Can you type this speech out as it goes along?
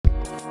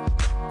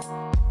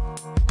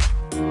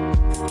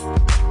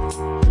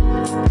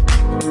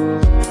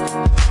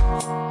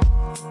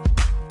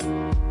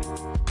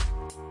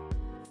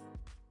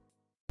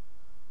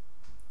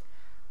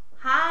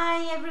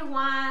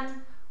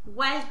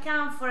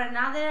welcome for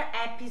another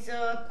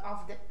episode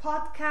of the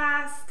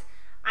podcast.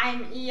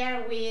 I'm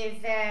here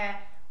with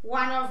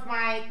one of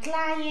my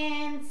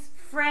clients,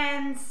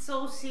 friends,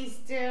 soul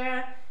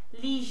sister,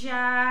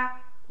 Ligia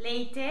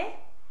Leite,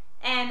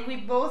 and we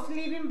both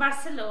live in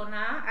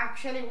Barcelona.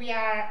 Actually, we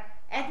are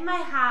at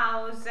my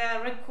house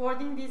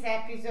recording this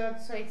episode,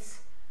 so it's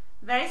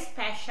very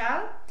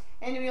special.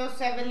 And we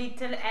also have a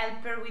little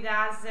helper with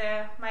us,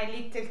 my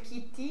little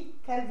kitty,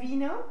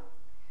 Calvino,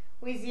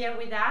 who is here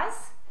with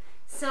us.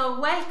 So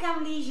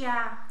welcome,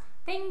 Ligia.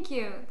 Thank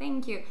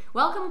you.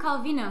 Welcome,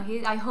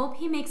 Calvino. I hope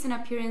he makes an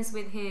appearance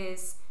with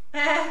his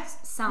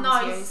sounds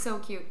noise. here. He's so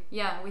cute.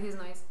 Yeah, with his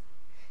noise.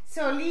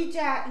 So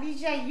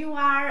Ligia, you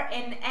are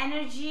an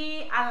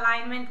energy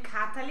alignment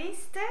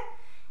catalyst,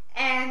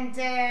 and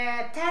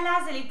tell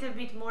us a little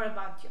bit more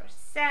about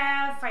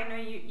yourself. I know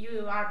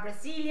you are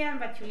Brazilian,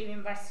 but you live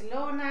in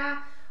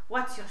Barcelona.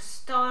 What's your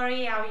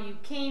story? How you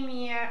came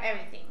here?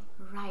 Everything.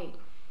 Right.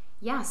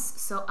 Yes.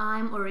 So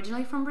I'm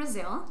originally from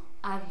Brazil.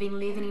 I've been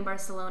living in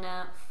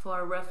Barcelona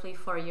for roughly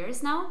 4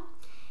 years now.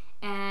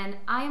 And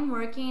I am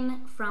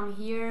working from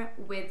here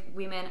with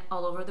women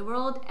all over the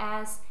world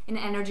as an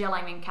energy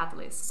alignment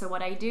catalyst. So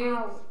what I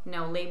do,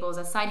 no labels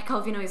aside,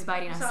 Calvino is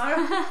biting us.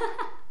 Sorry.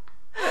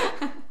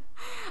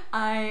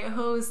 I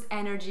host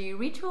energy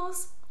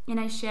rituals and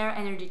I share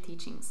energy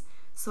teachings.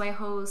 So I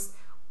host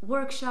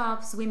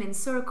workshops, women's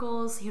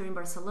circles here in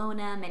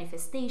Barcelona,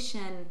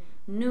 manifestation,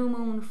 new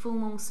moon, full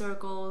moon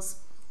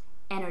circles,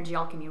 energy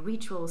alchemy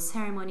rituals,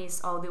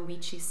 ceremonies, all the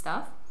witchy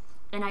stuff.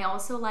 And I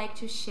also like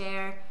to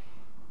share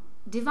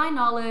divine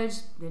knowledge,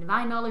 the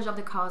divine knowledge of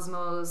the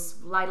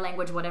cosmos, light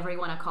language, whatever you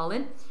want to call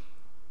it.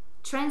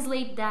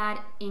 Translate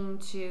that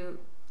into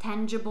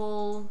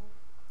tangible,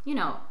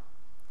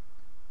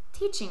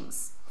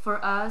 teachings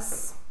for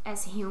us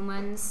as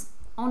humans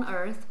on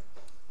Earth.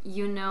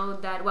 You know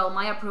that,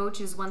 my approach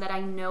is one that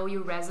I know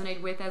you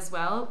resonate with as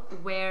well,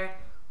 where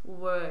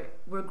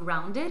we're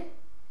grounded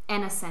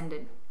and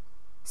ascended.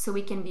 So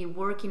we can be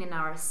working in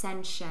our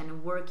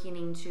ascension, working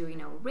into,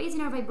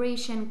 raising our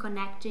vibration,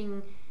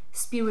 connecting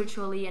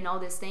spiritually and all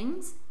these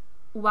things,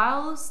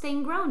 while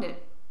staying grounded,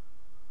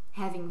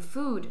 having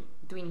food,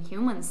 doing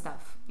human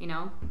stuff,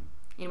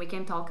 and we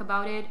can talk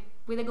about it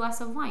with a glass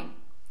of wine.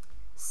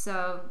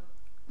 So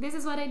this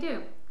is what I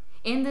do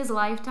in this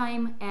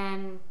lifetime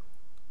and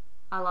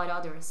a lot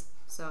others.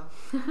 So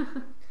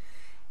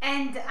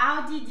And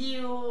how did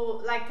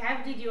you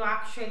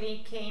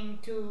actually came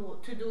to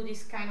do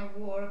this kind of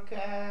work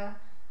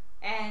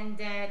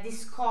and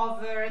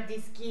discover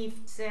these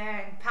gifts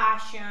and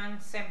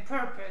passions and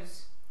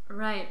purpose?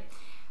 Right.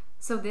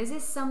 So this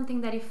is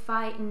something that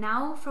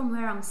now from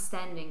where I'm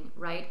standing,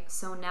 right?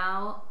 So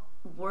now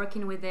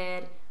working with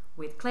it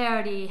with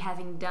clarity,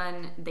 having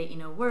done the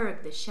inner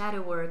work, the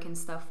shadow work and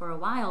stuff for a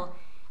while,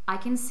 I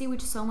can see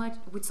with so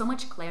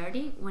much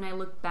clarity when I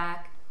look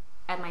back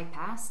at my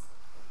past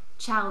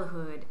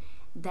childhood,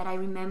 that I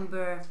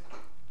remember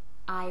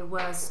I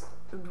was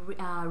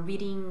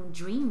reading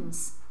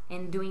dreams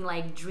and doing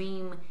like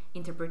dream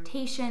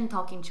interpretation,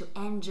 talking to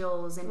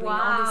angels and doing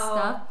all this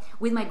stuff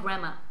with my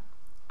grandma.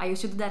 I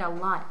used to do that a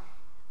lot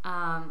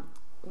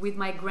with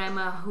my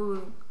grandma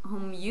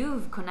whom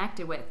you've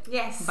connected with.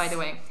 Yes. By the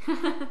way,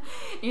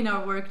 in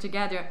our work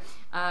together.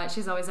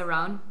 She's always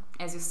around,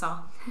 as you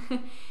saw.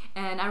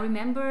 And I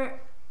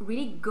remember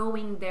really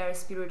going there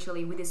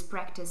spiritually with these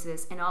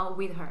practices and all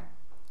with her.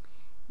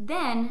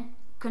 Then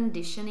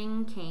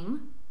conditioning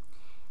came,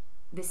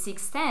 the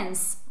sixth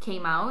sense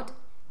came out,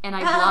 and I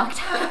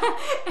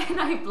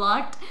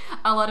blocked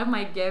a lot of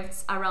my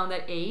gifts around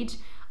that age,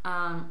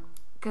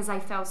 because I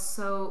felt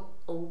so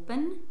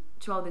open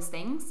to all these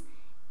things,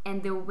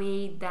 and the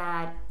way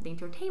that the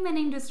entertainment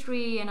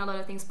industry and a lot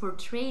of things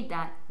portrayed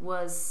that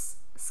was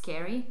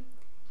scary,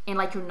 and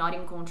like you're not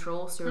in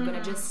control, so you're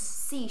gonna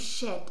just see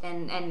shit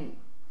and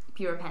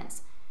pee your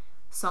pants.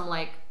 So I'm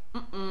like,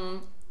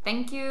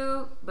 thank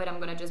you, but I'm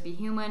gonna just be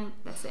human.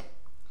 That's it.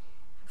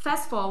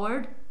 Fast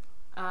forward,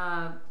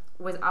 I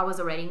was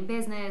already in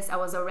business. I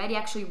was already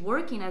actually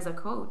working as a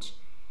coach,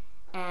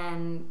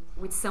 and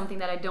with something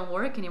that I don't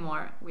work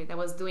anymore with. I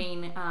was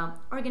doing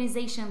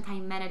organization,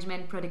 time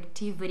management,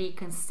 productivity,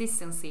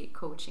 consistency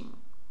coaching,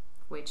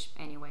 which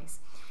anyways.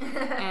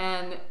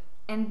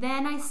 and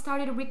then I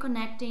started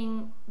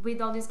reconnecting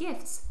with all these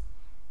gifts,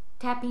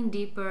 tapping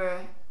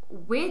deeper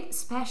with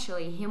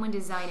especially human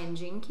design and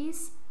Gene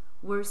Keys.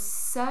 Were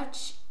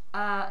such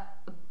a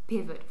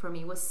pivot for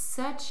me, was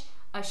such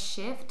a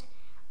shift,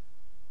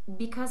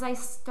 because I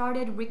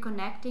started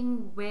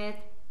reconnecting with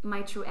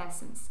my true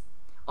essence.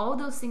 All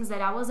those things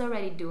that I was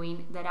already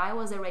doing, that I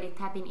was already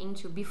tapping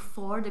into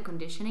before the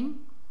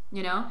conditioning,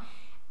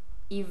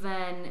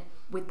 even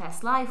with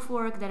past life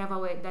work that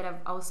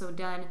I've also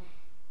done,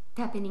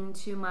 tapping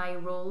into my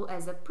role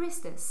as a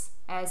priestess,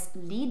 as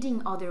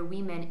leading other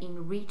women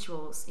in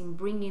rituals, in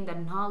bringing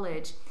that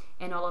knowledge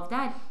and all of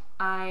that.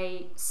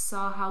 I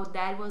saw how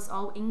that was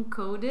all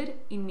encoded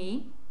in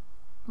me,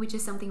 which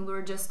is something we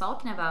were just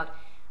talking about,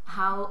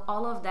 how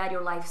all of that,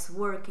 your life's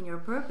work and your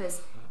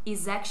purpose,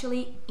 is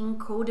actually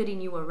encoded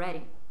in you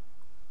already.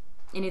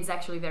 and it's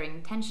actually very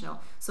intentional.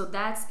 So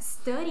that's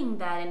studying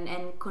that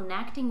and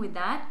connecting with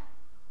that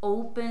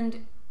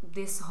opened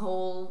this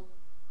whole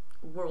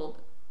world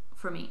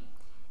for me.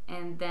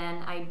 And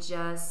then I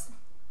just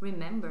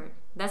remembered.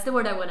 That's the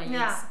word I want to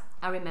use.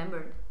 I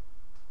remembered.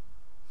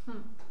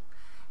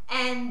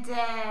 And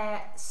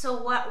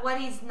so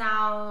what is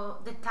now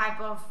the type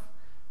of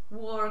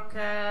work,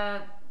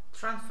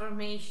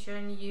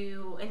 transformation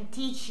you and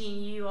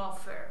teaching you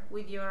offer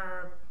with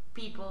your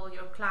people,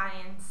 your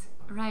clients?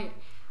 Right.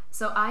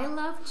 So I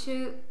love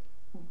to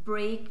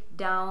break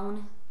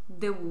down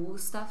the woo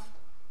stuff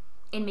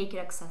and make it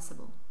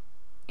accessible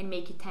and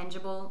make it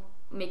tangible,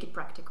 make it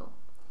practical.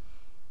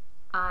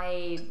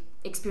 I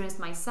experienced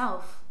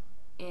myself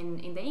in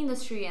the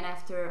industry, and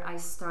after I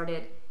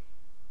started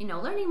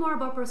learning more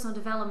about personal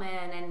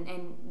development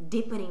and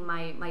deepening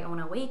my own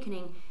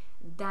awakening,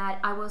 that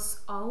I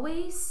was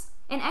always,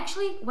 and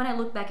actually when I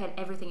look back at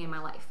everything in my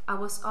life, I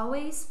was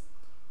always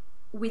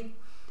with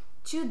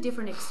two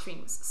different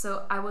extremes.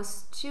 So I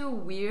was too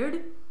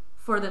weird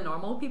for the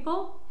normal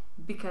people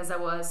because I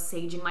was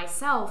saging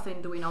myself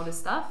and doing all this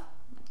stuff,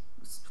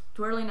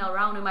 twirling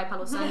around in my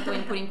Palo Santo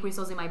and putting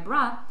crystals in my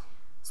bra.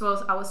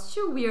 So I was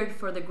too weird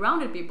for the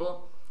grounded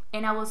people,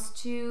 and I was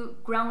too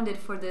grounded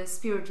for the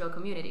spiritual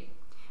community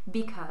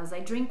because I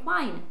drink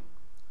wine,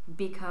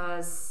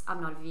 because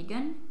I'm not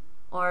vegan,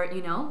 or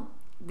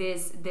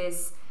this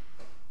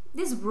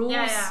rules.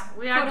 Yeah,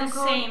 we are the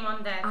same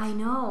on that. I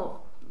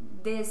know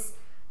there's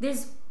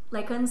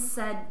like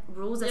unsaid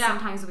rules that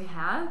sometimes we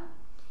have,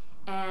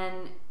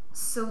 and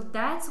so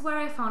that's where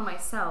I found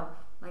myself.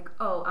 Like,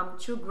 oh, I'm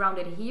too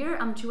grounded here,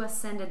 I'm too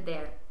ascended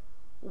there.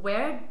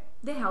 Where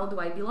the hell do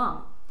I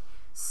belong?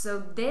 So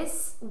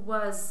this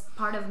was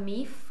part of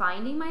me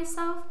finding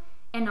myself,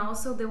 and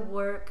also the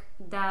work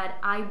that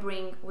I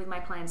bring with my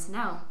clients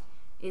now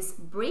is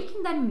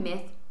breaking that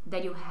myth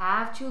that you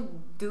have to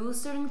do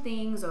certain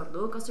things or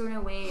look a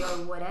certain way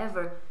or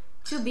whatever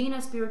to be in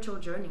a spiritual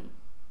journey.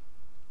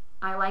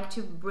 I like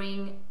to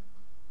bring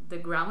the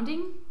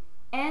grounding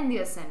and the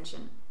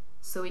ascension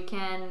so we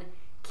can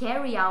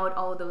carry out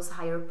all those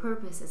higher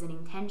purposes and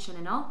intention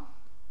and all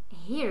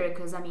here,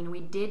 because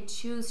we did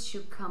choose to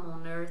come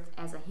on earth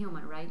as a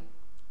human, right?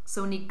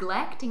 So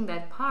neglecting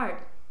that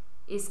part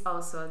is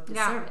also a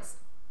disservice.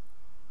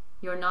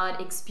 You're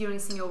not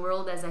experiencing your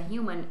world as a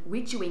human,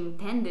 which you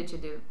intended to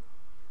do.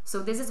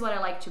 So this is what I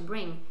like to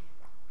bring: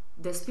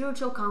 the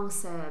spiritual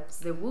concepts,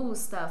 the woo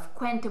stuff,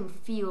 quantum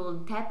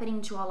field, tapping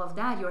into all of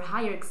that, your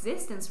higher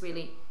existence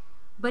really,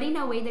 but in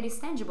a way that is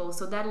tangible.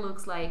 So that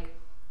looks like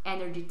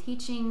energy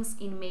teachings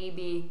in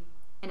maybe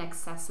an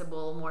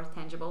accessible, more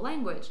tangible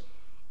language.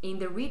 In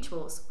the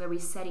rituals where we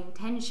set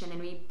intention and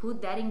we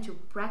put that into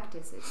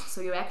practices, so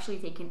you're actually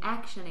taking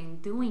action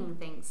and doing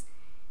things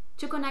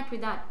to connect with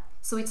that.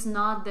 So it's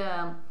not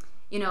the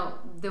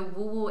the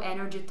woo-woo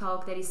energy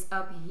talk that is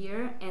up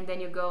here and then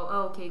you go,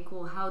 oh, okay,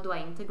 cool, how do I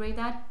integrate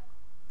that?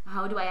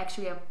 How do I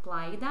actually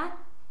apply that?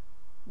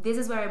 This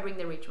is where I bring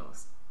the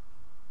rituals.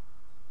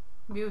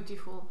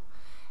 Beautiful.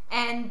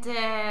 And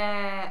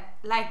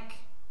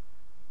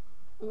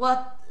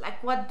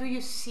what do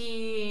you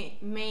see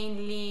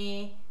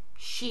mainly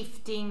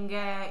shifting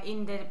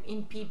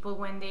in people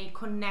when they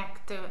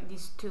connect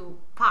these two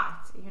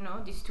parts,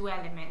 these two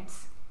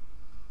elements?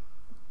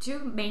 Two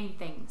main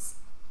things: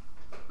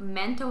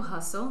 mental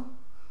hustle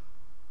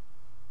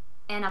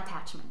and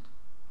attachment.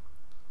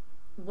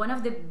 One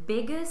of the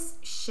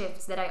biggest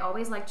shifts that I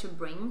always like to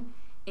bring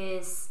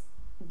is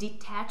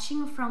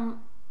detaching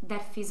from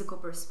that physical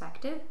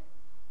perspective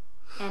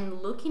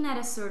and looking at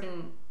a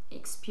certain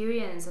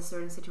experience, a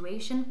certain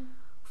situation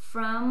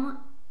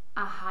from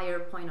a higher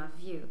point of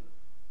view.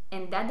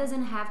 And that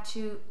doesn't have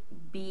to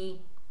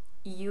be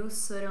you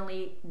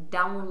suddenly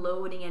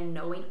downloading and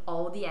knowing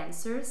all the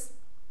answers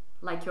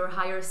like your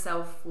higher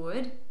self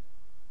would.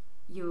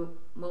 You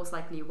most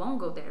likely won't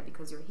go there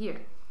because you're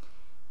here.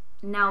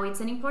 Now, it's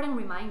an important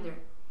reminder.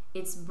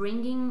 It's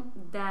bringing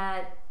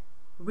that,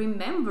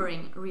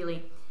 remembering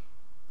really,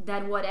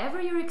 that whatever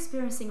you're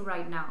experiencing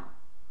right now,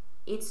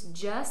 it's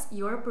just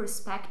your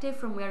perspective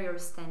from where you're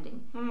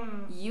standing.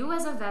 You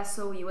as a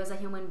vessel, you as a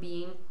human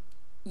being,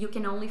 you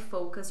can only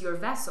focus, your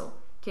vessel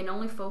can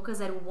only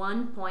focus at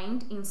one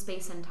point in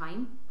space and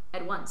time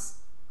at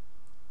once.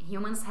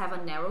 Humans have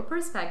a narrow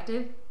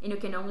perspective and you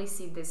can only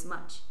see this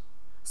much.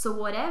 So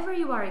whatever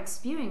you are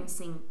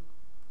experiencing,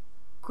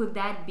 could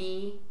that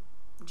be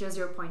just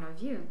your point of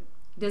view?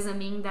 Doesn't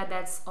mean that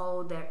that's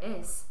all there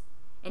is.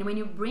 And when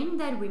you bring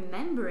that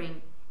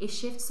remembering, it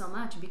shifts so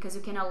much because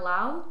you can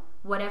allow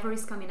whatever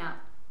is coming up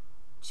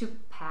to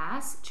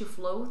pass, to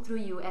flow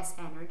through you as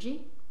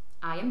energy.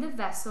 I am the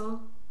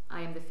vessel,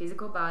 I am the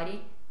physical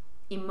body.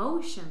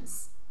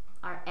 Emotions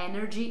are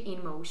energy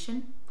in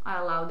motion. I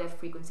allow that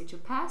frequency to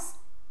pass,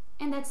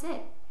 and that's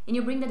it. And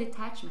you bring the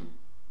detachment.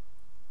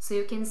 So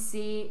you can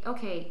see,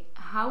 okay,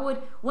 how would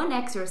one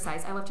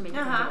exercise, I love to make it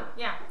tangible.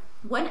 Yeah.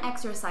 One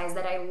exercise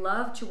that I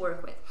love to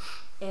work with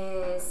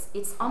is,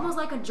 it's almost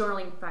like a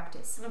journaling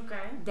practice.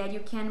 Okay. That you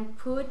can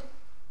put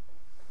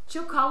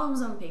 2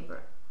 columns on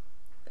paper.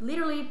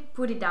 literally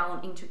put it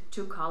down into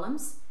two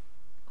columns.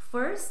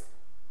 First,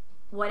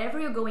 whatever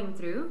you're going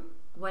through,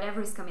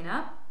 whatever is coming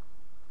up,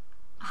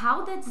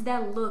 how does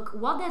that look,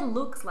 what that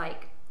looks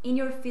like in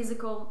your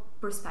physical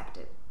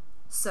perspective.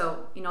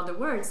 So, in other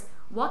words,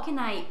 what can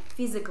I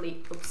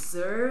physically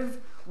observe?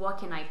 What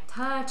can I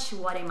touch?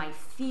 What am I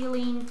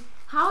feeling?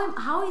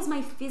 How is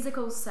my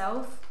physical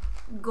self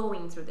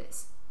going through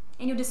this?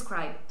 And you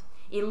describe it.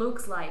 It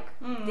looks like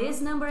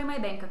this number in my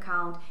bank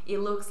account. It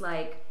looks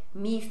like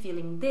me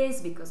feeling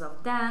this because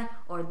of that,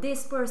 or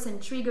this person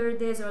triggered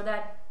this or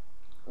that.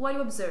 What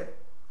you observe.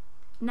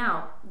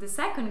 Now, the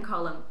second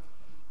column,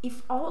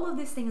 if all of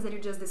these things that you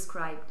just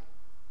described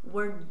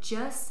were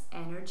just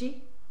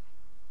energy,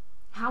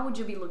 how would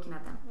you be looking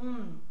at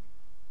them?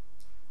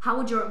 How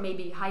would your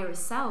maybe higher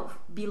self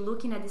be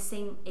looking at the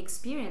same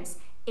experience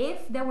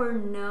if there were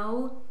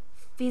no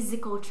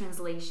physical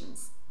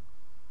translations?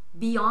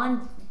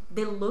 Beyond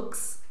the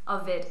looks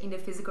of it in the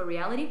physical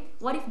reality,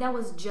 what if that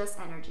was just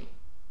energy?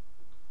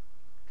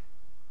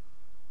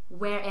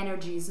 Where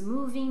energy is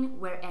moving,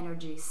 where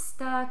energy is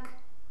stuck.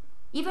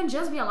 Even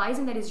just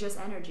realizing that it's just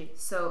energy.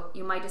 So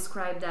you might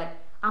describe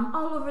that I'm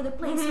all over the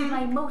place with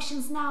my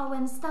emotions now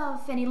and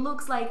stuff, and it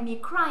looks like me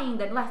crying,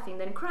 then laughing,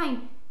 then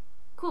crying.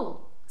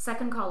 Cool.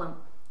 Second column.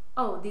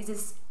 Oh, this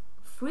is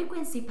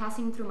frequency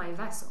passing through my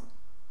vessel.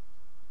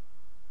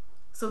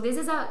 So this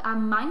is a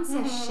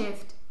mindset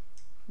shift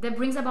that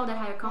brings about that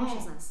higher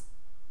consciousness.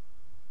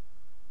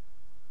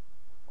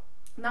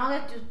 Now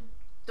that you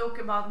talk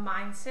about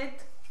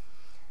mindset,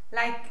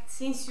 like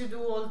since you do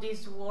all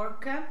this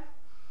work,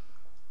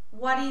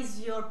 what is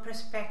your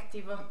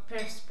perspective on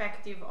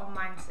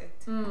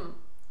mindset?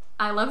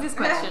 I love this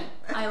question.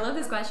 I love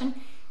this question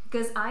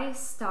because I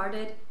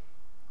started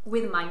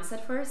with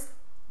mindset first.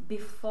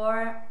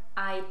 Before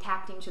I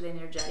tapped into the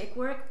energetic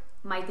work,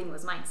 my thing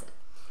was mindset.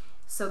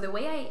 So the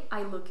way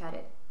I look at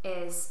it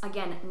is,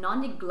 again, not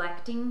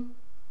neglecting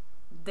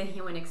the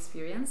human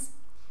experience.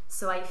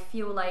 So I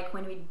feel like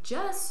when we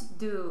just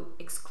do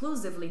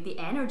exclusively the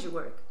energy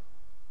work,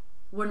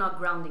 we're not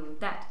grounding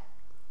that.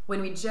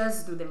 When we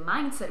just do the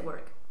mindset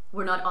work,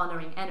 we're not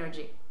honoring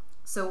energy.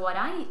 So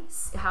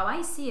how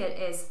I see it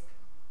is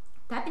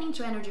tapping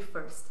into energy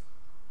first.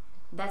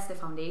 That's the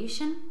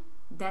foundation.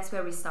 That's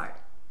where we start.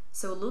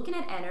 So looking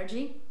at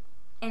energy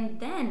and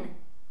then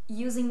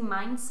using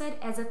mindset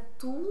as a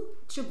tool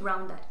to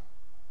ground that.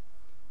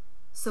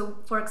 So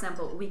for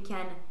example, we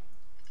can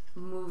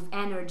move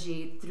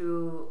energy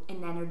through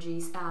an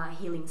energy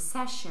healing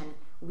session.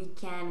 We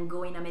can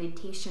go in a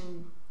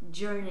meditation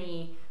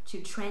journey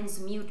to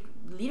transmute,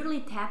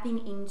 literally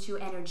tapping into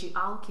energy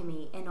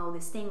alchemy and all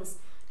these things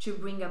to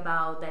bring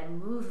about that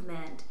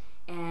movement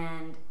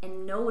and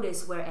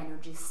notice where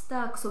energy is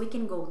stuck. So we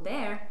can go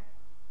there,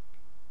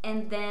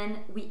 and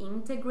then we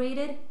integrate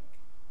it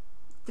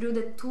through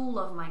the tool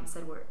of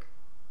mindset work.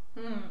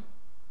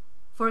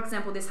 For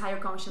example, this higher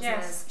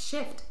consciousness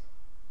shift.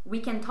 We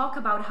can talk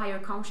about higher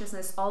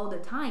consciousness all the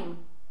time,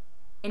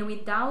 and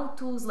without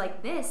tools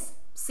like this,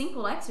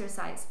 simple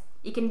exercise,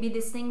 it can be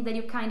this thing that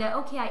you kind of,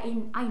 okay,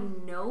 I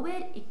know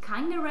it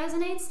kind of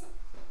resonates,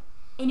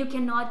 and you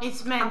cannot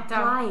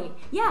apply.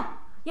 Yeah,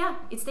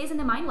 it stays in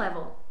the mind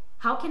level.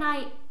 How can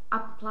I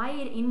apply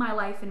it in my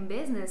life and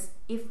business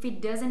if it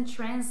doesn't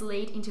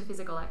translate into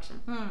physical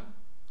action?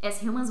 As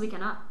humans, we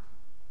cannot.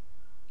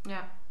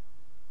 Yeah.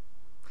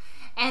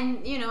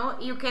 And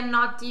you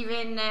cannot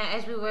even,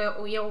 as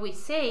we always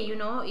say,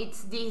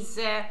 it's this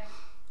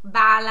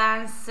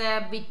balance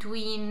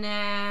between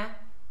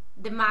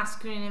the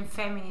masculine and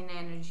feminine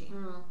energy.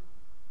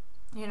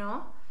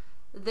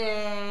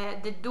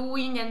 The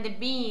doing and the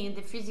being,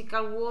 the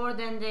physical world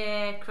and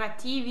the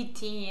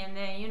creativity, and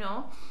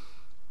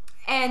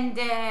and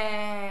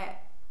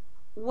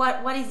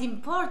what is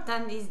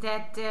important is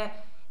that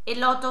a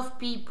lot of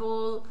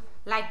people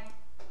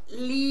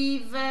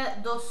leave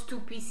those two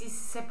pieces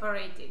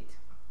separated.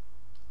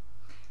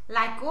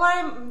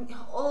 I'm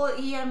all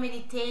here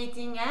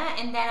meditating,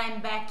 and then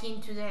I'm back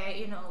into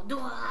the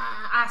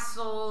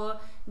hustle,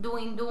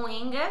 doing,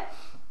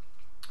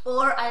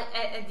 or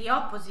the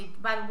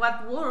opposite. But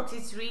what works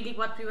is really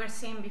what we were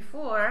saying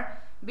before,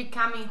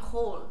 becoming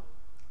whole.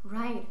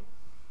 Right.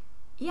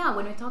 Yeah,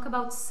 when we talk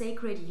about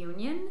sacred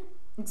union,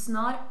 it's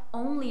not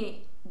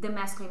only the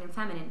masculine and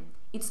feminine,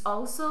 it's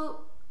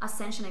also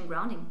ascension and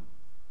grounding.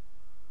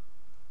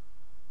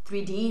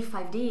 3D,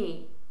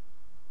 5D,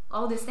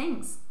 all these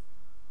things.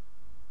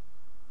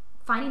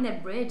 Finding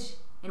that bridge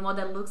and what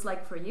that looks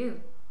like for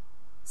you.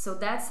 So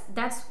that's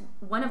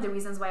one of the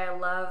reasons why I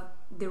love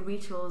the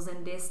rituals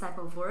and this type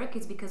of work,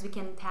 is because we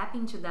can tap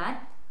into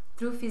that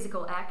through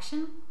physical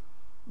action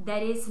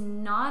that is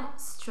not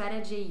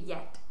strategy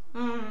yet.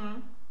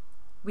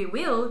 We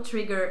will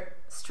trigger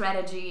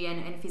strategy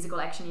and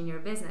physical action in your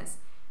business,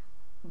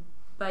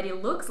 but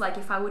it looks like,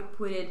 if I would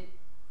put it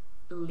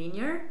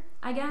linear,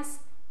 I guess,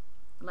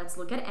 let's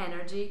look at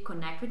energy,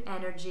 connect with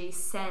energy,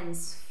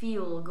 sense,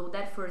 feel, go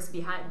that first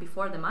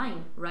before the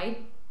mind,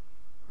 right?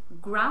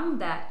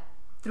 Ground that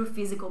through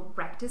physical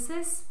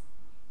practices,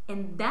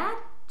 and that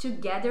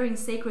together in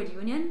sacred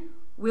union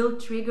will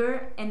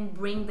trigger and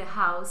bring the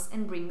house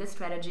and bring the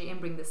strategy and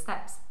bring the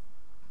steps.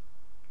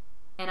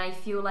 And I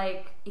feel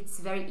like it's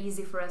very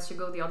easy for us to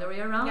go the other way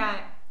around. Yeah.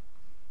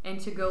 And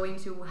to go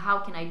into how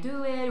can I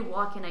do it,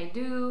 what can I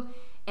do,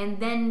 and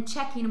then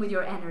check in with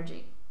your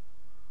energy.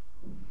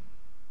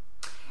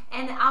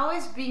 And how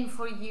has been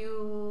for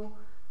you,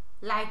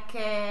 like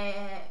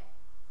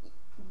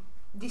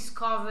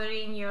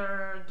discovering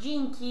your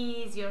gene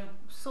keys, your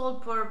soul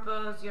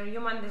purpose, your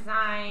human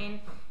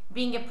design,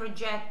 being a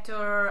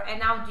projector,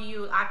 and how do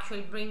you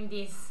actually bring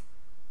this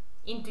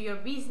into your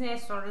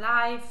business or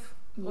life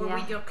or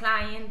with your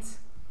clients?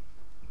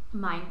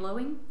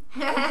 Mind-blowing.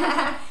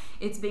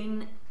 It's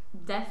been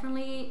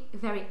definitely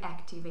very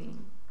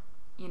activating,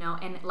 you know,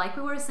 and like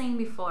we were saying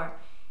before,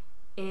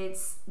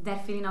 it's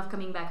that feeling of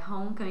coming back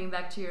home, coming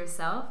back to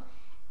yourself,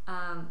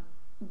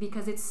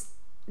 because it's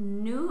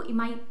new. It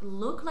might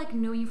look like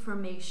new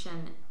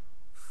information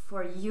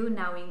for you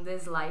now in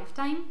this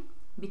lifetime,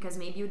 because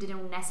maybe you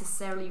didn't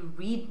necessarily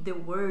read the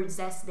words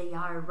as they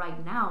are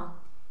right now,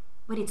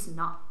 but it's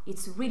not.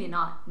 It's really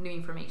not new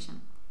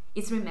information.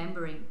 It's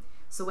remembering.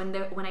 So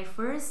when I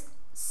first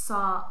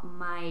saw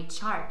my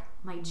chart,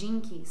 my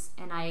gene keys,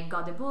 and I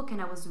got the book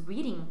and I was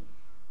reading,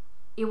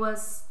 it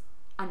was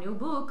a new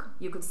book.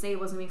 You could say it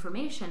was new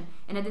information,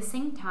 and at the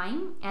same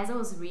time, as I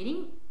was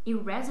reading,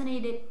 it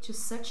resonated to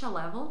such a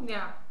level.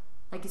 Yeah.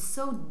 Like it's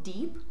so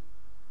deep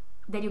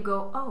that you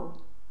go,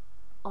 oh,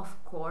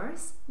 of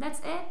course, that's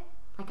it.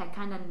 Like I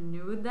kind of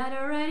knew that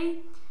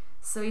already.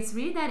 So it's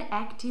really that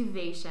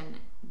activation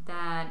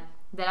that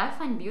I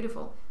find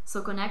beautiful.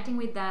 So connecting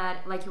with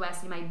that, like you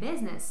asked in my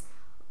business,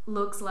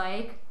 looks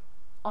like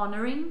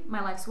honoring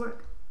my life's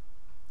work.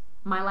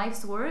 My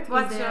life's work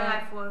What's is your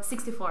life work?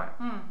 64.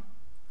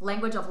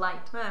 Language of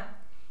light. Yeah.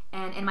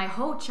 And my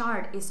whole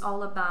chart is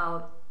all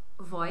about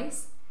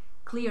voice,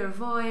 clear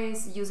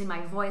voice, using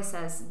my voice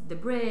as the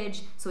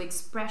bridge, so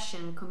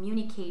expression,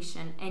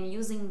 communication, and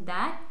using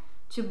that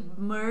to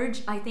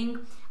merge. I think,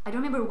 I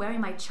don't remember where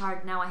in my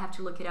chart now, I have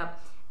to look it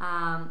up,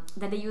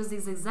 that they use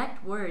these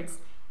exact words,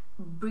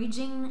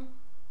 bridging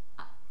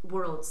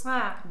worlds,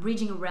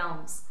 bridging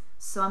realms.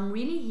 So I'm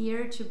really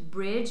here to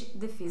bridge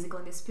the physical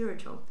and the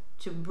spiritual,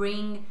 to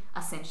bring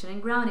ascension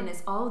and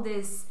groundiness, all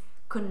this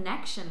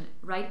connection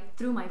right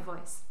through my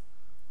voice.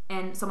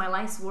 And so my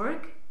life's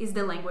work is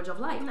the language of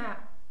light. Yeah.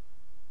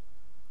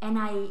 And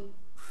I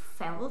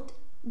felt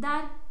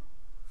that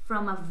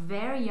from a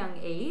very young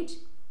age.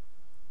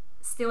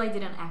 Still I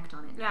didn't act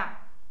on it. Yeah.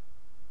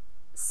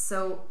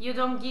 So you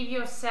don't give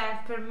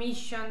yourself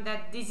permission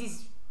that this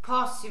is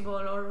possible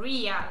or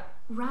real.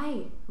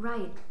 Right.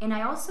 And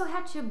I also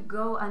had to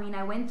go,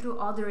 I went through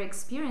other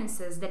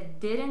experiences that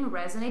didn't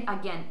resonate.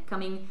 Again,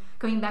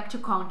 coming back to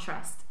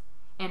contrast.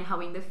 And how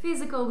in the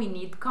physical we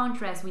need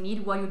contrast. We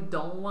need what you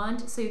don't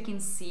want so you can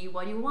see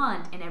what you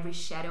want. And every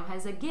shadow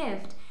has a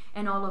gift.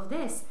 And all of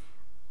this.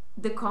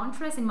 The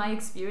contrast in my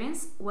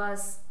experience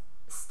was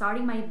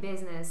starting my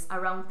business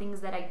around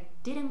things that I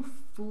didn't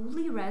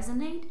fully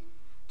resonate,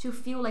 to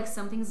feel like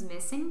something's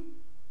missing,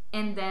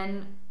 and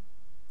then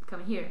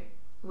come here,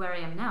 where I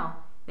am now,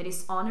 that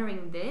is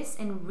honoring this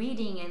and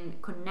reading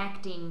and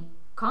connecting,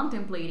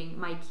 contemplating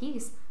my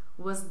keys,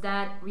 was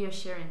that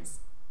reassurance.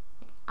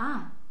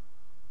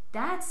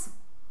 That's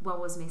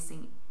what was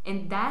missing.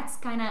 And that's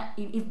kind of,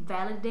 it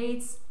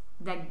validates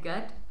that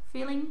gut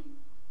feeling,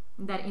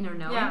 that inner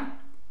knowing. Yeah.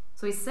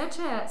 So it's such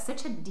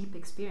a deep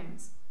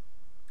experience.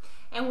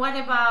 And what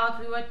about,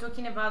 we were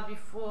talking about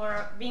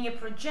before, being a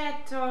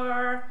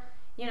projector,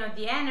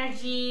 the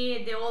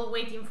energy, they're all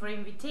waiting for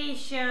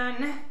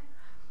invitation.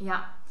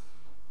 Yeah.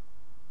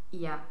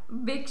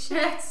 Big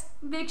shifts,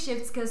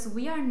 because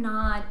we are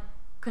not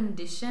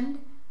conditioned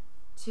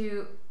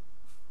to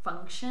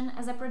function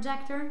as a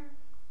projector.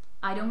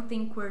 I don't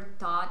think we're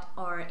taught,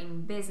 or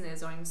in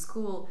business or in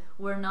school,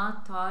 we're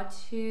not taught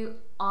to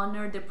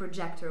honor the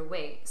projector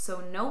way.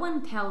 So no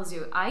one tells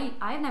you,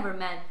 I've never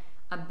met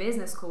a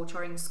business coach,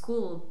 or in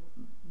school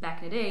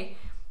back in the day,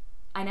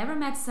 I never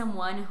met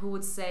someone who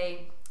would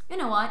say, you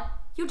know what,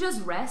 you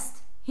just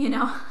rest,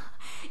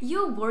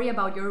 you worry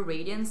about your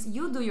radiance,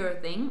 you do your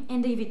thing,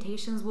 and the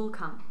invitations will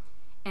come.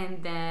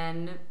 And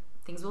then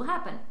things will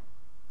happen.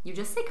 You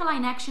just take a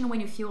line action when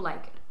you feel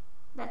like it.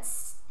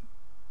 That's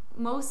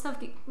most of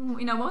the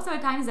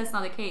times that's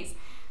not the case.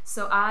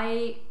 So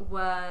I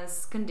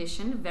was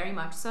conditioned, very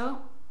much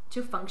so,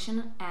 to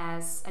function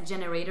as a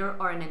generator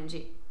or an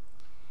MG.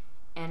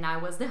 And I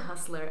was the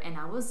hustler, and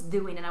I was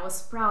doing, and I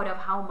was proud of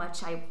how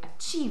much I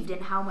achieved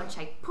and how much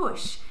I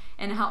push,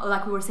 and how,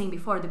 like we were saying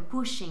before, the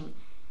pushing.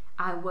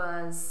 I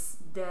was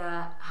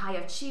the high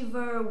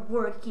achiever,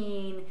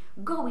 working,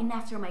 going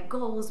after my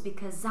goals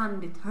because I'm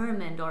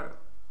determined, or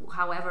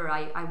however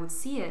I would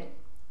see it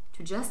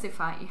to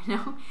justify,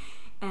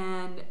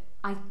 And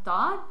I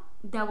thought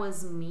that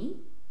was me.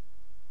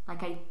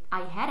 Like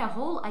I had a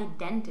whole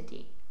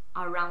identity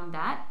around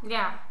that.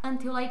 Yeah.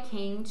 Until I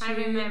came to, I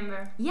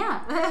remember.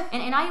 Yeah.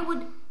 and I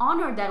would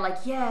honor that,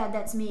 like, yeah,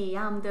 that's me.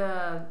 I'm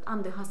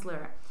the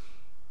hustler.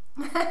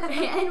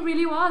 It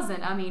really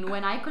wasn't.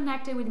 When I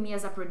connected with me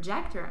as a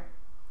projector,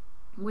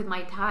 with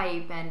my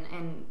type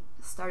and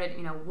started,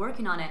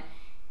 working on it,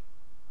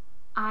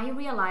 I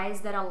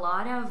realized that a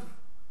lot of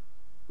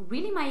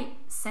really my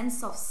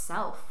sense of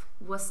self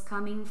was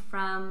coming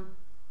from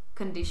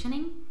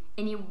conditioning,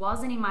 and it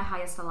wasn't in my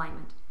highest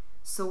alignment.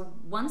 So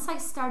once I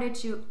started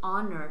to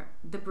honor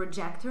the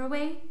projector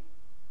way,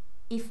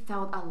 it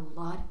felt a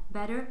lot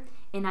better.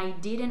 And I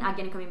didn't,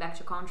 again, coming back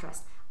to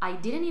contrast, I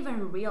hadn't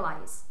even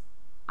realized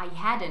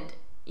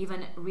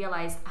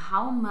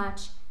how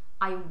much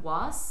I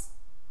was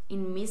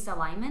in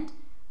misalignment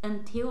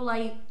until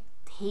I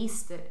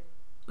tasted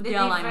the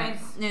alignment.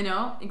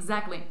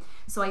 Exactly.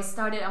 So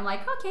I'm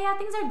like, okay,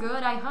 things are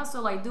good, I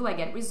hustle, I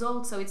get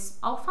results, so it's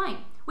all fine,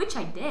 which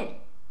I did.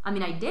 I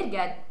mean, I did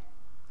get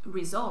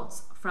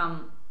results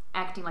from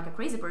acting like a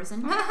crazy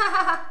person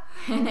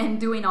and then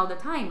doing all the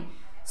time.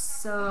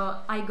 So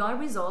I got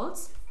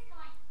results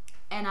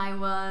and I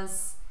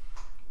was,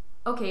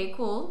 okay,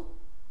 cool,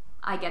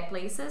 I get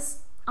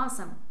places,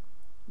 awesome.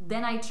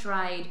 Then I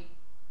tried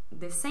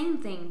the same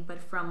thing,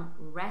 but from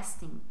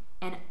resting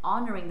and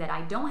honoring that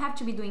I don't have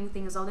to be doing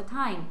things all the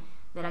time,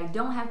 that I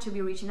don't have to be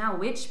reaching out,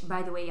 which,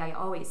 by the way, I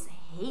always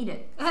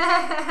hated.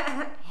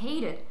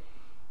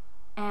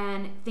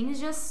 And things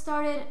just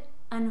started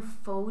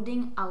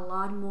unfolding a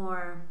lot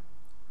more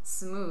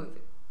smooth,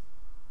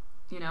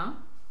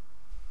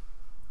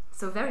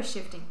 So very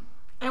shifting.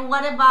 And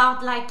what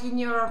about like in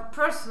your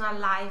personal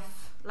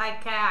life?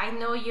 Like I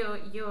know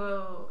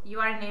you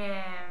are in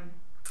a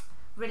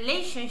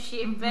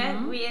relationship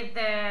with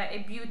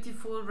a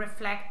beautiful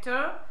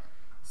reflector.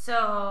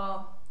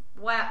 So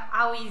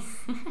how is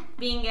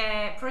being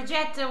a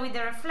projector with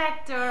a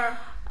reflector?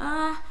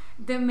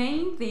 The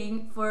main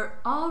thing for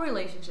all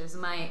relationships,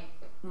 my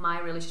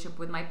relationship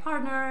with my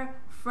partner,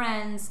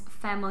 friends,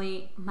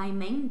 family, my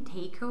main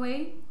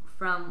takeaway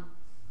from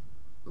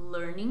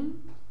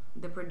learning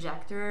the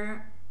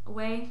projector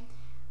way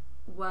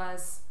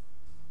was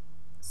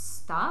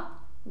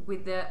stop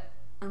with the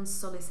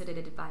unsolicited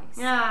advice.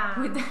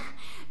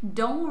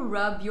 Don't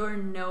rub your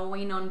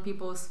knowing on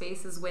people's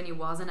faces when it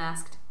wasn't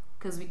asked,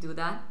 because we do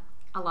that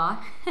a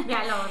lot.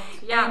 Yeah, a lot.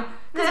 Yeah,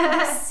 because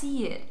we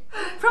see it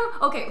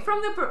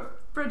from the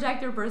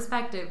projector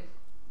perspective.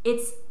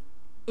 It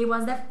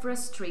was that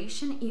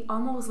frustration. It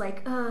almost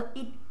like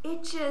it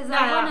itches.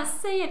 I want to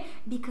say it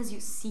because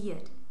you see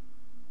it.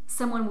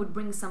 Someone would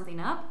bring something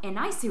up, and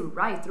I see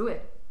right through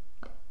it.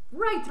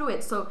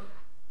 So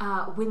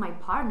with my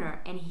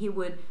partner, and he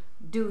would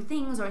do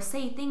things or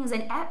say things,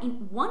 and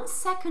in 1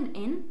 second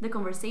in the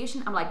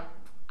conversation, I'm like,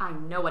 I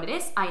know what it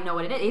is. I know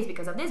what it is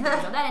because of this,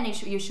 because of that, and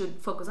you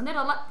should focus on that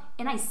a lot.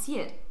 And I see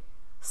it.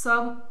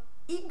 So I'm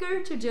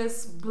eager to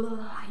just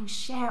and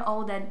share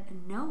all that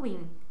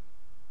knowing.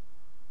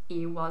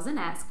 It wasn't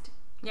asked.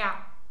 Yeah.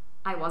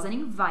 I wasn't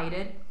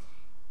invited.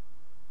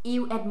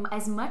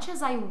 As much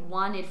as I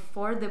want it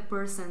for the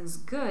person's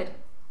good,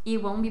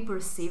 it won't be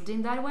perceived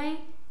in that way,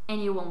 and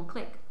it won't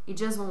click. It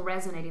just won't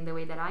resonate in the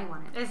way that I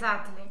want it.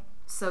 Exactly.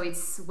 So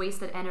it's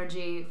wasted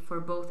energy for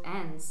both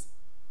ends.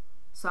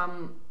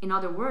 So in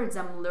other words,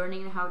 I'm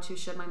learning how to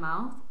shut my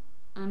mouth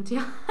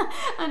until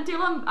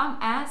I'm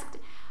asked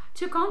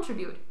to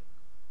contribute.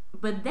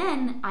 But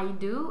then I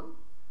do,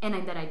 and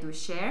then I do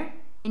share,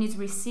 and it's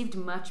received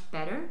much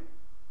better.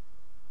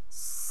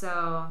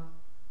 So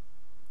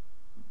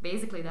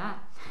basically that.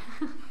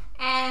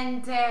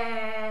 And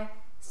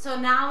so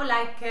now,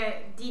 like,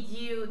 did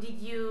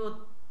you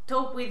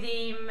talk with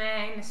him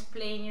and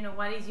explain,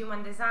 what is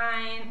human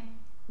design?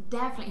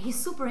 Definitely, he's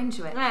super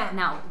into it. Yeah.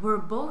 Now we're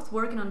both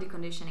working on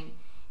deconditioning.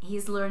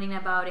 He's learning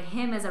about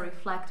him as a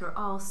reflector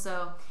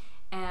also,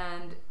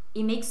 and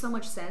it makes so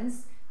much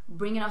sense.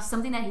 Bringing up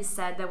something that he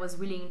said that was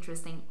really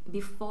interesting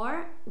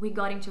before we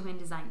got into human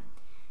design.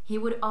 He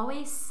would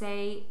always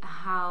say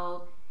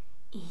how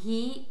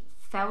he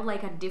felt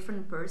like a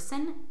different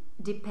person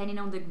depending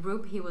on the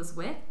group he was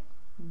with,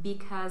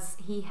 because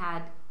he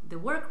had the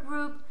work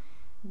group,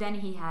 then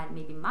he had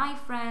maybe my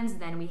friends,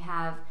 then we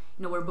have,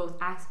 we're both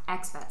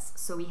expats,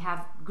 so we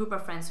have group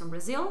of friends from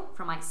Brazil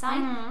from my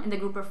side, and the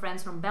group of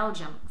friends from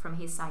Belgium from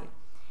his side,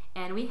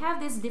 and we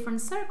have these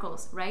different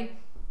circles, right?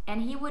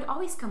 And he would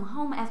always come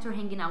home after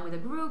hanging out with a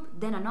group,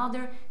 then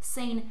another,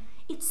 saying,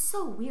 it's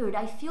so weird,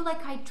 I feel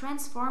like I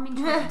transform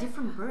into a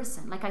different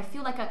person. Like I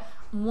feel like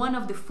one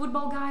of the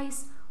football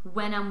guys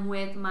when I'm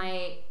with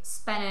my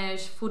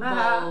Spanish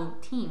football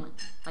team,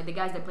 like the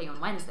guys that play on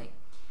Wednesday.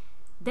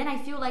 Then I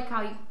feel like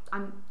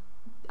I'm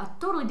a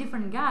totally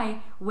different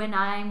guy when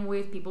I'm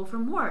with people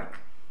from work.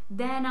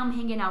 Then I'm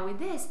hanging out with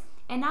this,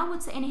 and I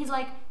would say, and he's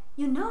like,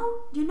 you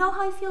know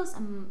how it feels?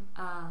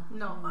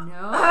 No,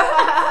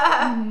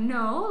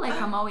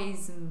 like I'm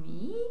always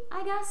me,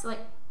 I guess. Like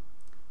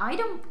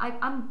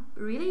I'm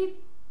really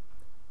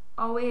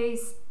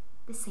always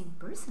the same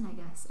person, I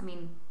guess. I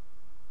mean,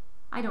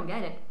 I don't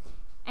get it.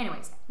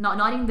 Anyways,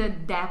 not in the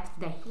depth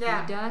that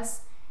he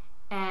does.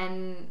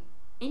 And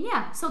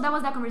yeah, so that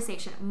was that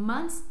conversation.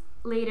 Months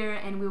later,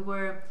 and we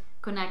were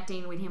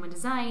connecting with human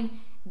design.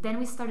 Then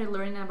we started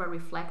learning about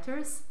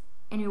reflectors,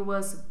 and it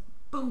was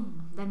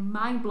boom, that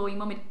mind-blowing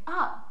moment.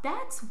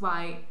 That's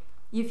why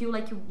You feel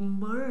like you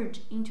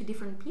merge into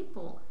different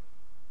people.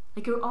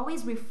 Like you're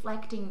always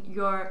reflecting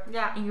your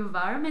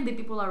environment, the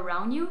people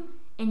around you,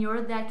 and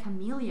you're that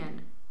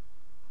chameleon.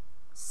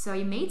 So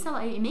it makes a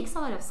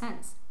lot of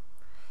sense.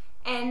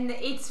 And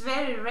it's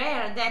very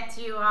rare that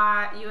you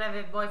have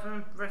a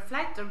boyfriend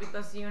reflector,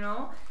 because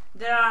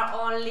there are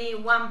only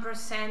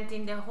 1%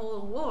 in the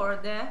whole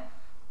world.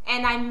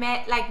 And I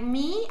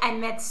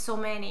met so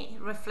many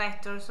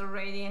reflectors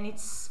already, and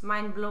it's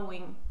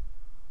mind-blowing.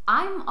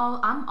 I'm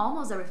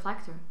almost a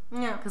reflector.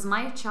 Yeah. Because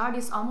my chart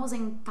is almost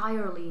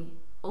entirely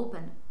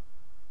open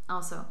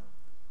also.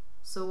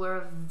 So we're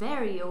a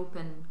very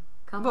open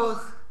couple.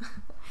 Both.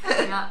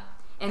 Yeah.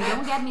 And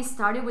don't get me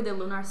started with the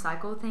lunar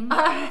cycle thing.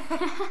 I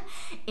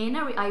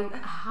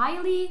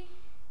highly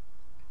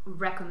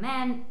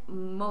recommend,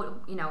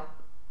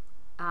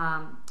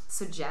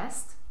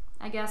 suggest,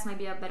 I guess might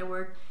be a better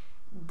word,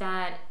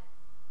 that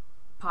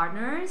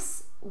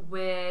partners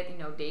with,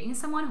 dating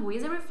someone who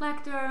is a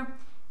reflector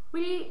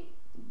really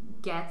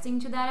gets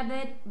into that a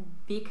bit,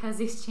 because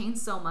it's changed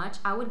so much.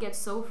 I would get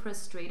so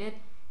frustrated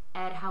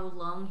at how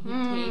long he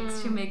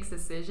takes to make a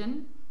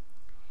decision.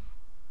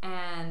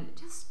 And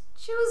just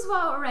choose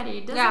well already.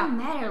 It doesn't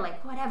matter,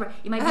 like whatever.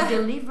 It might be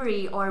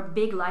delivery or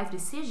big life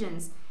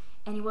decisions.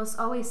 And it was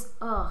always,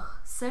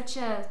 such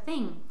a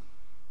thing.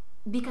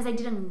 Because I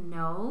didn't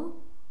know,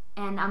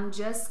 and I'm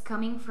just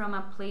coming from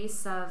a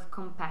place of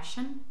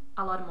compassion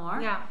a lot more.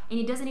 Yeah. And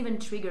it doesn't even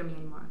trigger me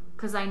anymore.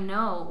 Because I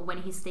know when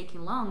he's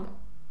taking long,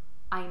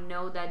 I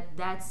know that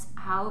that's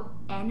how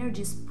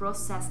energy is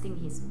processed in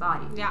his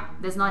body. Yeah.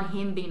 There's not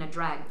him being a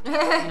drag,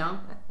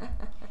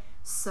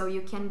 So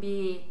you can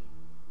be,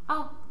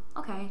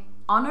 okay,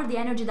 honor the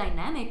energy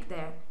dynamic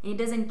there. And it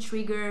doesn't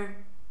trigger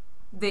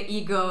the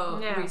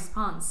ego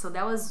response. So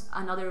that was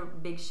another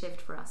big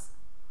shift for us.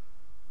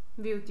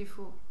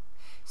 Beautiful.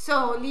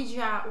 So,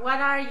 Ligia, what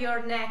are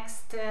your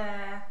next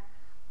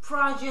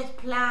project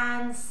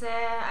plans,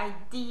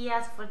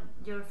 ideas for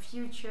your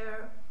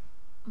future?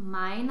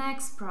 My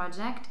next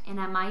project, and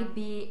I might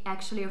be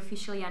actually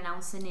officially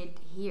announcing it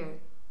here,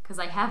 because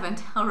I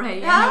haven't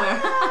already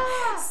anywhere.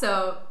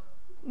 So,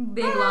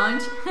 big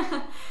launch.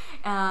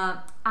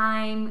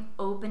 I'm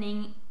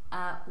opening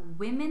a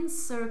Women's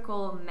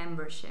Circle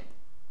membership.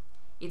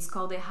 It's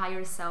called the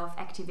Higher Self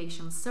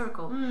Activation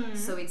Circle.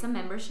 So it's a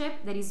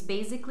membership that is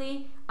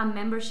basically a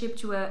membership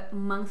to a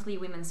monthly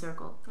women's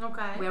circle.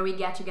 Okay. Where we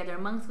get together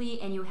monthly,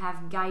 and you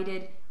have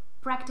guided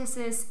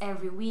practices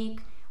every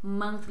week,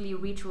 monthly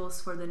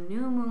rituals for the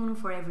new moon,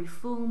 for every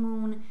full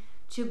moon,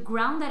 to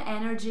ground that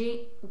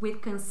energy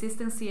with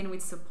consistency and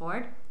with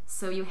support.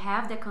 So you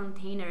have the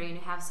container and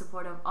you have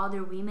support of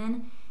other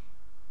women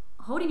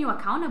holding you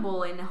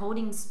accountable and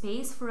holding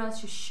space for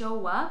us to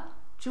show up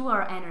to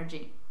our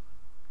energy.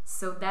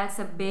 So that's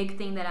a big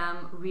thing that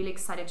I'm really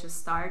excited to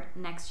start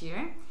next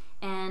year.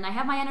 And I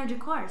have my energy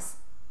course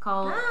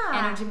called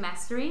Energy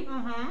Mastery,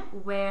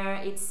 where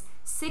it's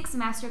 6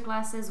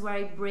 masterclasses where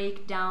I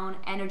break down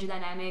energy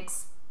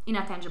dynamics in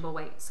a tangible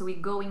way. So we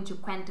go into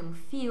quantum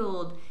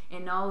field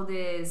and all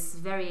these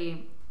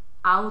very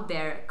out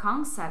there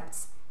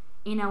concepts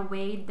in a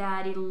way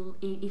that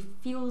it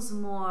feels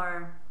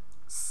more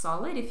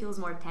solid, it feels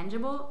more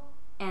tangible,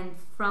 and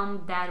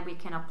from that we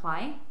can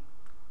apply.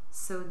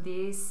 So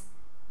this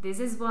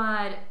is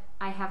what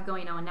I have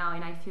going on now,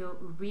 and I feel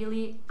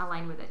really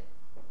aligned with it.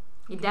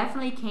 It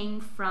definitely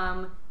came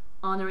from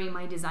honoring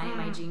my design and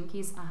my gene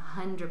keys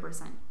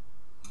 100%.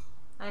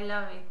 I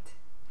love it.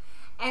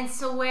 And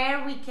so where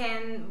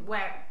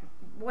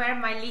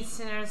my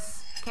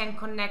listeners can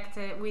connect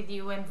with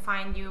you and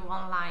find you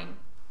online?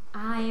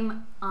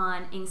 I'm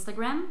on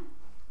Instagram.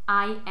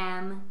 I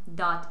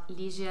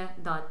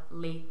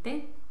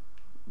am.ligia.leite,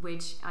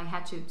 which I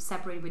had to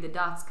separate with the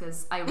dots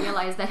because I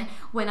realized that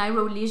when I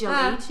wrote Ligia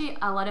Leite,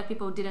 a lot of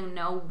people didn't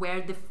know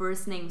where the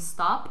first name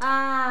stopped.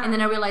 And then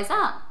I realized,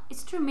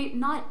 it's true,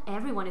 not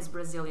everyone is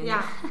Brazilian.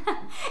 Yeah.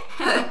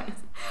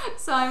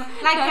 So I'm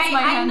like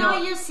I know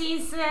you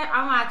since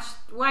how much?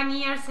 1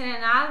 year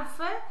and a half,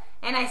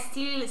 and I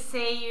still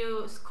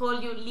call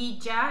you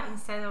Ligia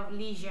instead of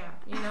Ligia,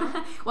 you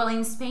know? Well,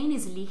 in Spain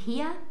it's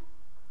Ligia.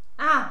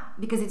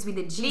 Because it's with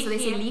the G, so they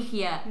say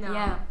Ligia.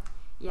 No.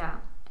 Yeah.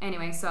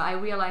 Anyway, so I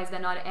realized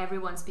that not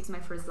everyone speaks my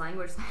first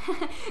language.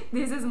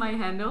 This is my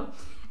handle.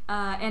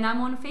 And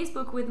I'm on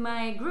Facebook with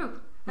my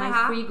group, my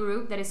free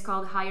group that is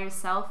called Higher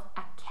Self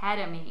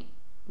Academy,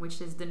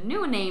 which is the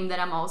new name that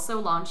I'm also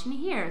launching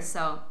here.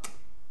 So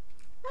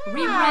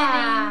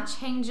rebranding,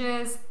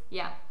 changes,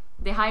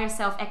 the Higher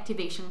Self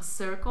Activation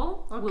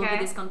Circle will be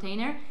this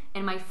container,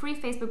 and my free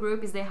Facebook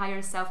group is the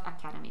Higher Self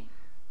Academy.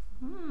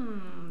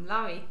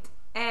 Love it.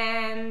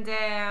 And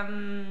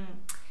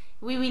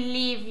we will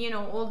leave,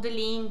 all the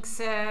links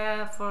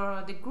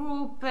for the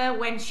group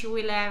when she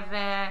will have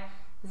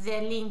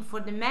the link for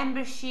the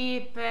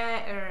membership,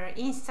 or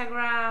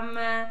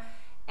Instagram.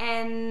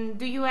 And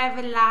do you have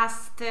a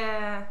last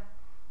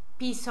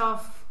piece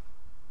of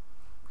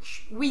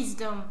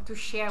wisdom to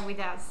share with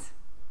us?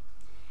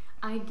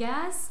 I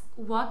guess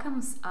what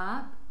comes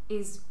up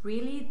is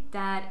really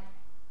that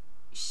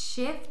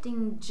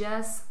shifting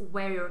just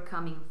where you're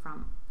coming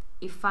from.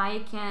 If I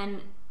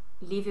can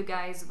leave you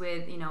guys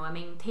with, a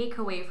main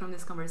takeaway from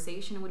this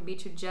conversation would be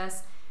to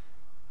just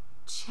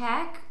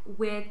check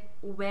with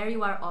where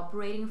you are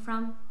operating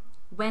from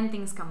when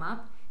things come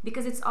up,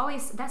 because it's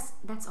always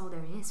that's all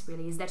there is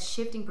really, is that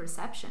shifting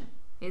perception,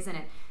 isn't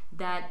it?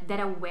 That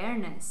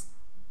awareness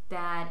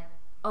that,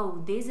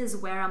 oh, this is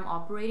where I'm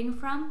operating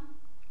from,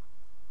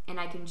 and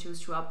I can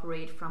choose to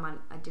operate from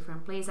a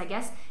different place. I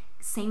guess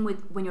same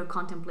with when you're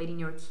contemplating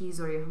your keys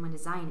or your human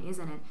design,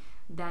 isn't it?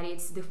 That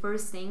it's the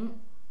first thing,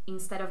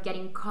 instead of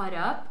getting caught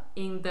up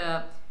in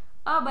the,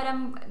 oh, but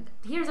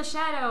here's a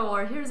shadow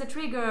or here's a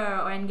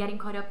trigger, and getting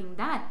caught up in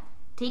that,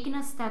 taking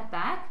a step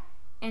back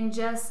and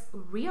just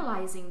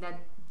realizing that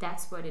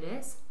that's what it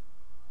is.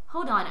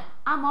 Hold on,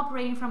 I'm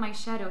operating from my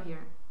shadow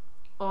here.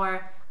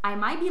 Or I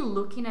might be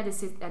looking at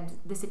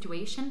the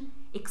situation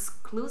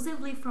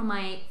exclusively from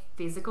my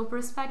physical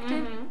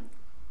perspective.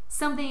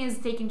 Something is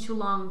taking too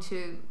long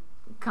to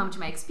come to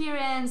my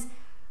experience.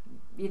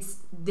 It's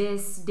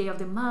this day of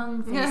the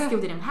month and it still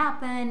didn't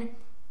happen.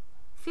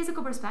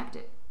 Physical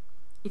perspective.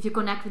 If you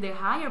connect with the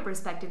higher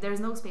perspective, there's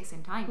no space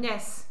and time.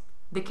 Yes.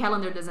 The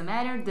calendar doesn't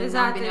matter. The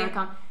Exactly. non-binary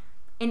count.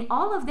 And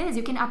all of this,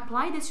 you can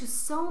apply this to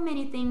so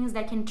many things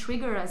that can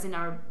trigger us in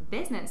our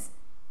business.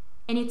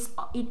 And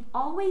it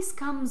always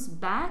comes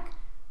back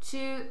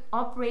to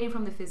operating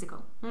from the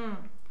physical.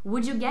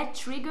 Would you get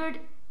triggered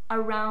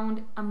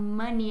around a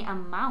money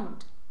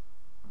amount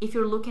if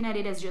you're looking at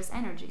it as just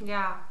energy?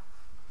 Yeah.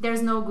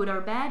 There's no good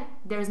or bad.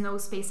 There's no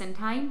space and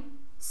time.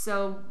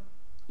 So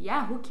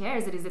yeah, who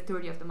cares? It is the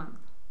 30th of the month.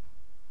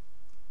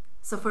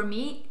 So for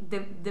me,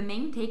 the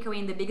main takeaway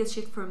and the biggest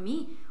shift for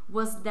me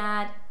was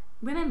that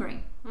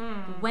remembering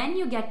when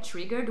you get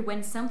triggered,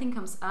 when something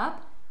comes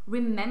up,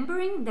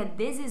 remembering that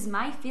this is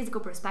my physical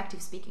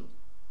perspective speaking.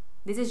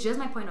 This is just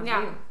my point of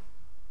view.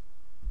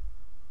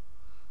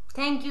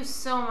 Thank you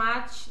so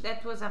much.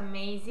 That was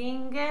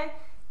amazing.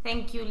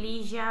 Thank you,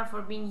 Ligia,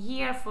 for being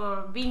here,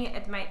 for being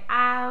at my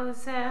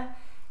house.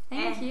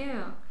 Thank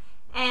you.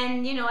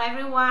 And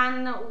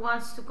everyone who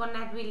wants to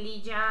connect with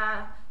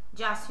Ligia,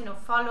 just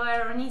follow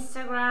her on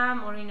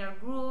Instagram or in her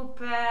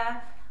group,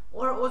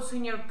 or also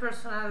in your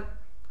personal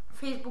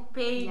Facebook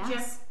page,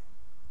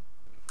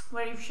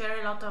 where you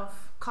share a lot of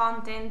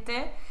content.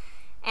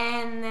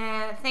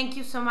 And thank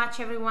you so much,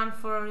 everyone,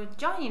 for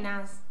joining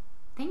us.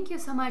 Thank you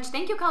so much.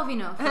 Thank you,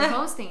 Calvino, for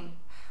hosting.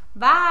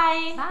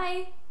 Bye.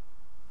 Bye.